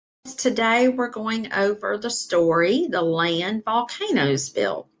Today we're going over the story, The Land Volcanoes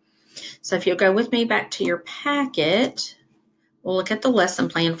Built. So if you'll go with me back to your packet, we'll look at the lesson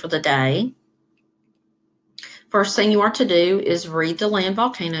plan for the day. First thing you are to do is read The Land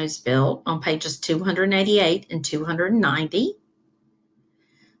Volcanoes Built on pages 288 and 290.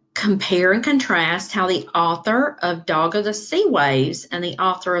 Compare and contrast how the author of Dog of the Sea Waves and the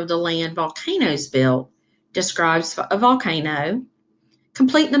author of The Land Volcanoes Built describes a volcano.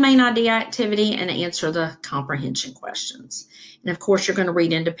 Complete the main idea activity and answer the comprehension questions. And of course, you're going to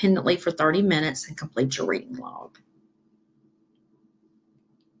read independently for 30 minutes and complete your reading log.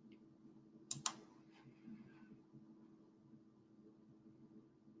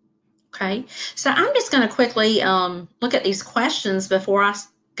 Okay, so I'm just going to quickly look at these questions before I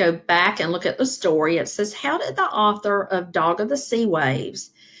go back and look at the story. It says, how did the author of Dog of the Sea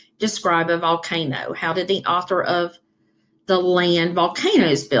Waves describe a volcano? How did the author of The Land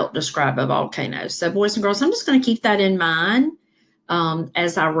Volcanoes Built describe a volcano? So boys and girls, I'm just going to keep that in mind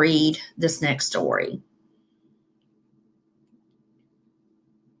as I read this next story.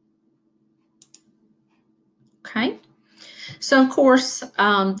 Okay. So, of course,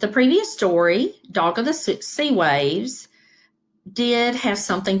 the previous story, Dog of the Sea Waves, did have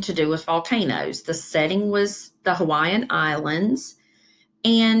something to do with volcanoes. The setting was the Hawaiian Islands,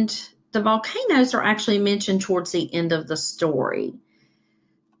 and the volcanoes are actually mentioned towards the end of the story.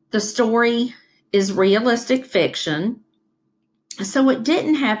 The story is realistic fiction, so it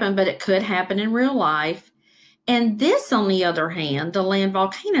didn't happen, but it could happen in real life. And this, on the other hand, The Land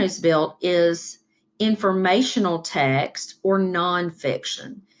Volcanoes Built, is informational text or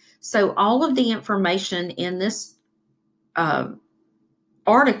nonfiction. So all of the information in this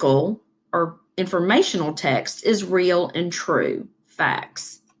article or informational text is real and true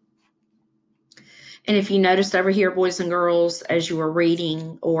facts. And if you noticed over here, boys and girls, as you were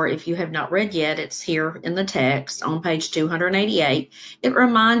reading, or if you have not read yet, it's here in the text on page 288. It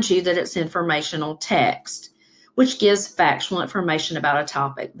reminds you that it's informational text, which gives factual information about a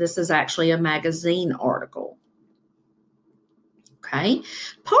topic. This is actually a magazine article. Okay.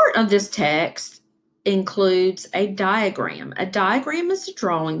 Part of this text includes a diagram. A diagram is a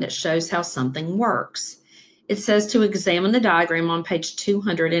drawing that shows how something works. It says to examine the diagram on page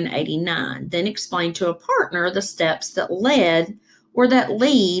 289, then explain to a partner the steps that led or that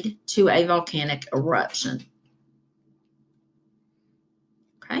lead to a volcanic eruption.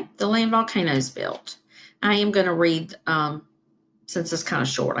 Okay, The Land Volcanoes Built. I am going to read, since it's kind of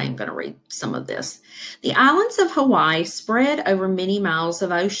short, I am going to read some of this. The islands of Hawaii spread over many miles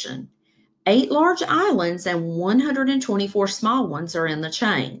of ocean. 8 large islands and 124 small ones are in the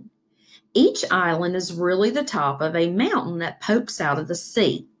chain. Each island is really the top of a mountain that pokes out of the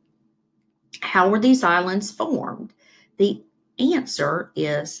sea. How were these islands formed? The answer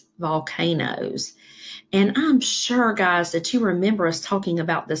is volcanoes. And I'm sure, guys, that you remember us talking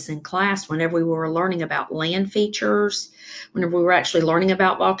about this in class whenever we were learning about land features, whenever we were actually learning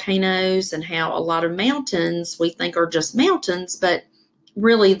about volcanoes and how a lot of mountains we think are just mountains, but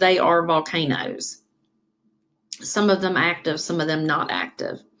really they are volcanoes. Some of them active, some of them not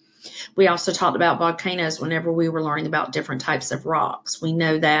active. We also talked about volcanoes whenever we were learning about different types of rocks. We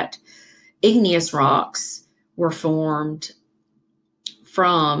know that igneous rocks were formed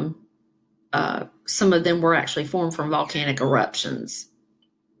from, some of them were actually formed from volcanic eruptions.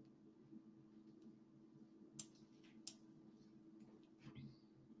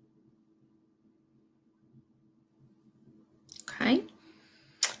 Okay.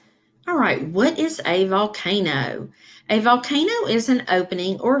 All right, what is a volcano? A volcano is an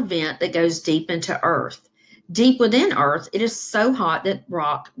opening or vent that goes deep into earth. Deep within earth, it is so hot that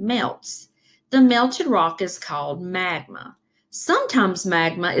rock melts. The melted rock is called magma. Sometimes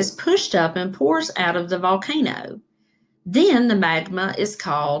magma is pushed up and pours out of the volcano. Then the magma is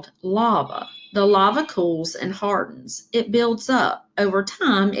called lava. The lava cools and hardens. It builds up. Over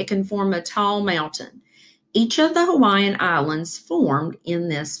time, it can form a tall mountain. Each of the Hawaiian islands formed in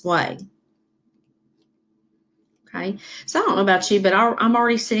this way. Okay, so I don't know about you, but I'm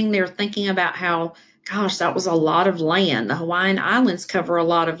already sitting there thinking about how, gosh, that was a lot of land. The Hawaiian Islands cover a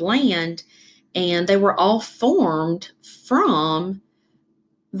lot of land, and they were all formed from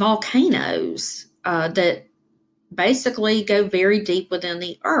volcanoes that basically go very deep within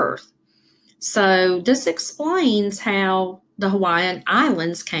the earth. So this explains how the Hawaiian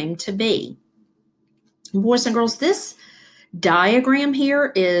Islands came to be. Boys and girls, this diagram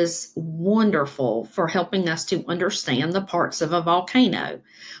here is wonderful for helping us to understand the parts of a volcano.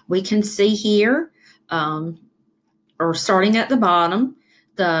 We can see here, or starting at the bottom,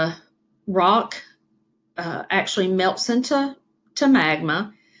 the rock actually melts into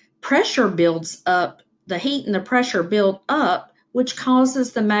magma. pressure builds up, the heat and the pressure build up, which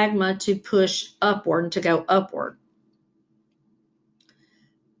causes the magma to push upward and to go upward.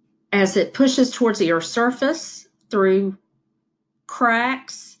 As it pushes towards the Earth's surface through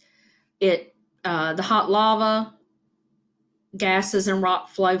cracks, the hot lava, gases, and rock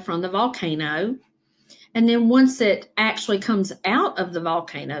flow from the volcano. And then once it actually comes out of the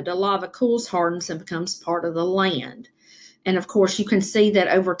volcano, the lava cools, hardens, and becomes part of the land. And of course, you can see that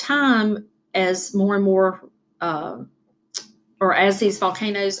over time, as more and more, or as these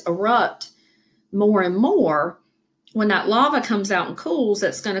volcanoes erupt more and more, when that lava comes out and cools,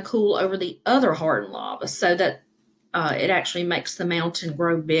 it's going to cool over the other hardened lava, so that it actually makes the mountain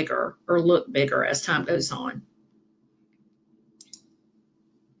grow bigger or look bigger as time goes on.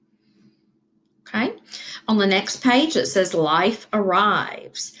 Okay. On the next page, it says life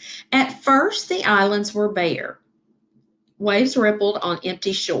arrives. At first, the islands were bare. Waves rippled on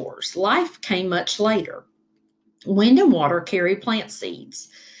empty shores. Life came much later. Wind and water carried plant seeds.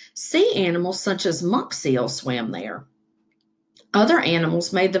 Sea animals such as monk seals swam there. Other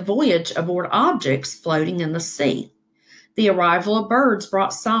animals made the voyage aboard objects floating in the sea. The arrival of birds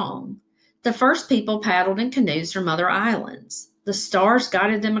brought song. The first people paddled in canoes from other islands. The stars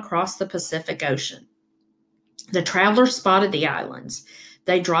guided them across the Pacific Ocean. The travelers spotted the islands.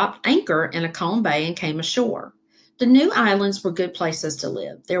 They dropped anchor in a calm bay and came ashore. The new islands were good places to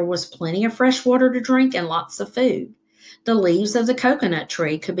live. There was plenty of fresh water to drink and lots of food. The leaves of the coconut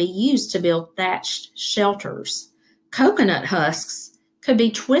tree could be used to build thatched shelters. Coconut husks could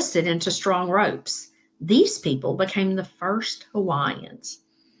be twisted into strong ropes. These people became the first Hawaiians.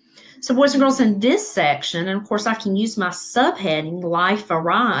 So boys and girls, in this section, and of course I can use my subheading, Life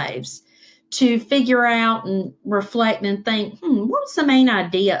Arrives, to figure out and reflect and think, what's the main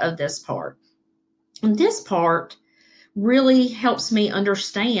idea of this part? And this part really helps me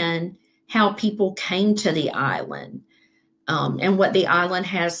understand how people came to the island, and what the island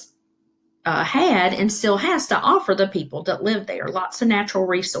has had and still has to offer the people that live there. Lots of natural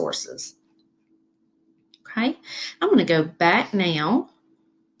resources. Okay, I'm going to go back now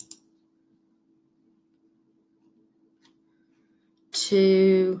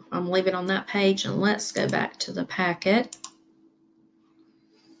to, I'm leaving on that page, and let's go back to the packet.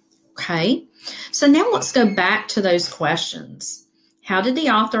 Okay, so now let's go back to those questions. How did the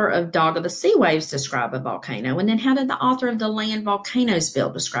author of Dog of the Sea Waves describe a volcano? And then how did the author of The Land Volcanoes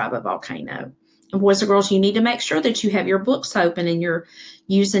Built describe a volcano? And boys and girls, you need to make sure that you have your books open and you're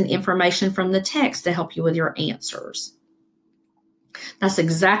using information from the text to help you with your answers. That's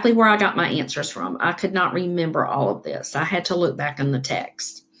exactly where I got my answers from. I could not remember all of this. I had to look back in the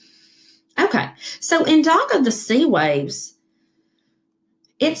text. Okay, so in Dog of the Sea Waves,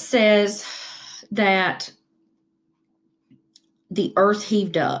 it says that the earth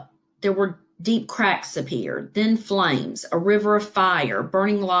heaved up. There were deep cracks appeared, then flames, a river of fire,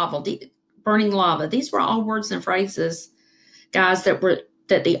 burning lava. These were all words and phrases, guys, that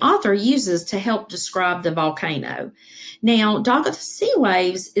the author uses to help describe the volcano. Now, Dog of the Sea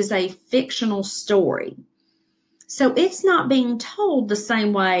Waves is a fictional story. So it's not being told the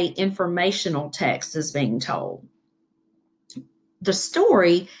same way informational text is being told. The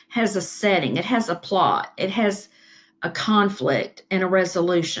story has a setting, it has a plot, it has a conflict and a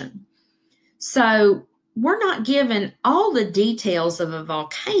resolution. So we're not given all the details of a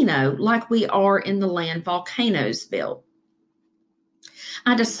volcano like we are in The Land Volcanoes Built.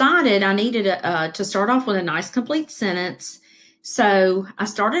 I decided I needed to start off with a nice complete sentence. So I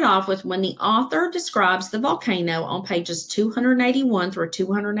started off with, when the author describes the volcano on pages 281 through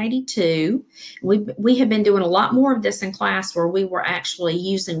 282. We have been doing a lot more of this in class, where we were actually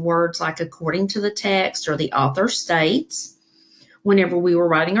using words like according to the text or the author states whenever we were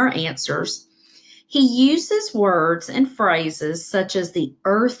writing our answers. He uses words and phrases such as the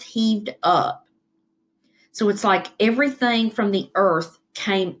earth heaved up. So it's like everything from the earth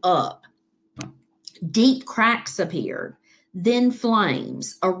came up. Deep cracks appeared. Then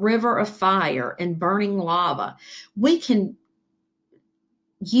flames, a river of fire, and burning lava. We can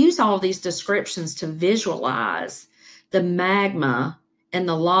use all these descriptions to visualize the magma and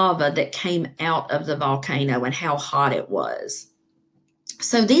the lava that came out of the volcano and how hot it was.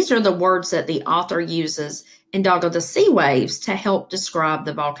 So these are the words that the author uses in Dog of the Sea Waves to help describe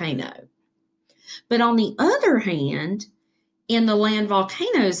the volcano. But on the other hand, in The Land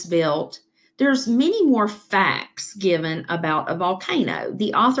Volcanoes Built, there's many more facts given about a volcano.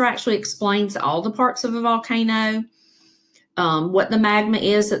 The author actually explains all the parts of a volcano, what the magma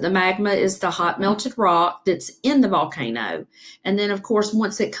is, that the magma is the hot melted rock that's in the volcano. And then, of course,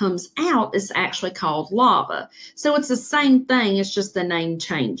 once it comes out, it's actually called lava. So it's the same thing, it's just the name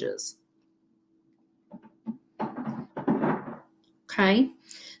changes. Okay,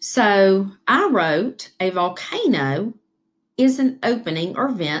 so I wrote a volcano is an opening or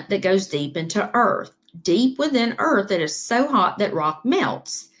vent that goes deep into earth. Deep within earth, it is so hot that rock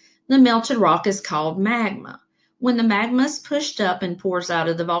melts. The melted rock is called magma. When the magma is pushed up and pours out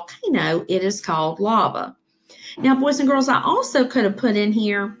of the volcano, it is called lava. Now, boys and girls, I also could have put in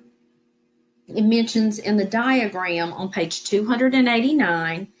here, it mentions in the diagram on page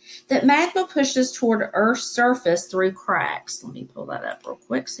 289 that magma pushes toward Earth's surface through cracks. Let me pull that up real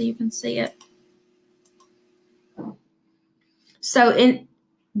quick so you can see it. So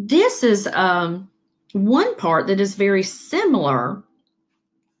this is one part that is very similar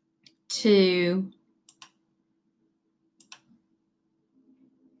to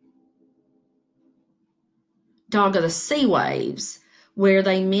Dog of the Sea Waves, where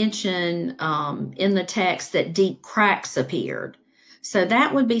they mention in the text that deep cracks appeared. So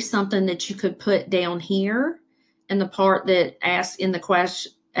that would be something that you could put down here in the part that asks in the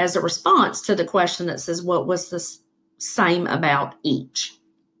question as a response to the question that says, what was the same about each?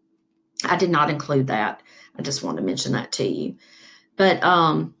 I did not include that. I just wanted to mention that to you. But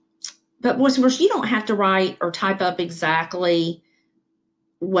boys and girls, you don't have to write or type up exactly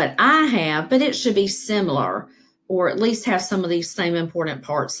what I have, but it should be similar, or at least have some of these same important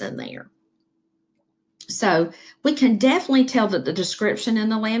parts in there. So we can definitely tell that the description in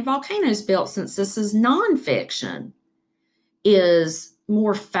the land volcanoes built, since this is nonfiction, is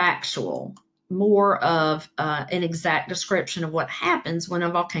more factual, more of an exact description of what happens when a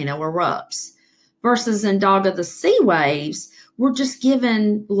volcano erupts. Versus in Dog of the Sea Waves, we're just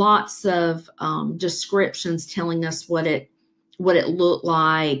given lots of descriptions telling us what it looked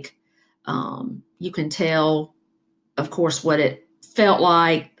like. You can tell, of course, what it felt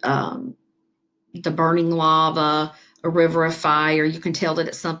like, the burning lava, a river of fire. You can tell that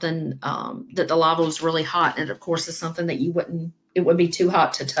it's something that the lava was really hot, and of course is something that it would be too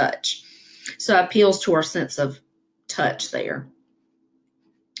hot to touch. So it appeals to our sense of touch there.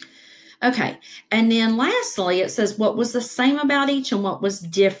 Okay, and then lastly, it says what was the same about each and what was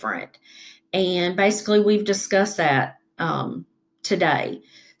different. And basically we've discussed that today.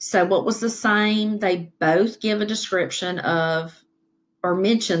 So what was the same? They both give a description of or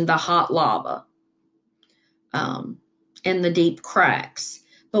mention the hot lava and the deep cracks.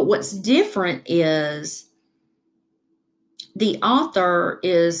 But what's different is the author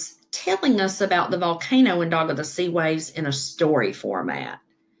is telling us about the volcano and Dog of the Sea Waves in a story format.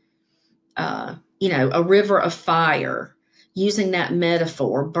 A river of fire, using that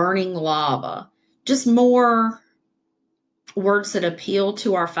metaphor, burning lava, just more words that appeal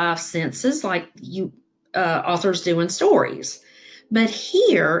to our five senses like authors do in stories. But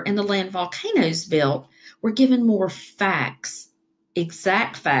here in the land volcanoes built, we're given more facts,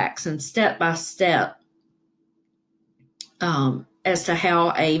 exact facts, and step-by-step as to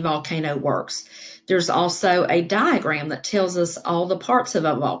how a volcano works. There's also a diagram that tells us all the parts of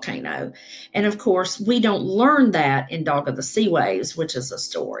a volcano. And of course, we don't learn that in Dog of the Sea Waves, which is a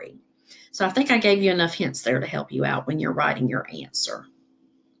story. So I think I gave you enough hints there to help you out when you're writing your answer.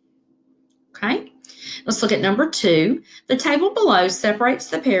 Okay, let's look at number 2. The table below separates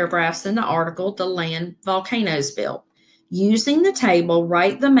the paragraphs in the article, The Land Volcanoes Built. Using the table,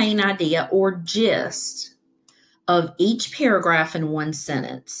 write the main idea or gist of each paragraph in one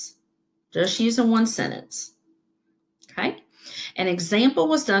sentence. Just using one sentence. Okay, an example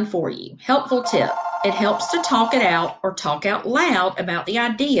was done for you. Helpful tip. It helps to talk it out or talk out loud about the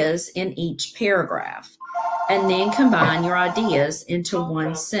ideas in each paragraph, and then combine your ideas into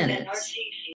one sentence.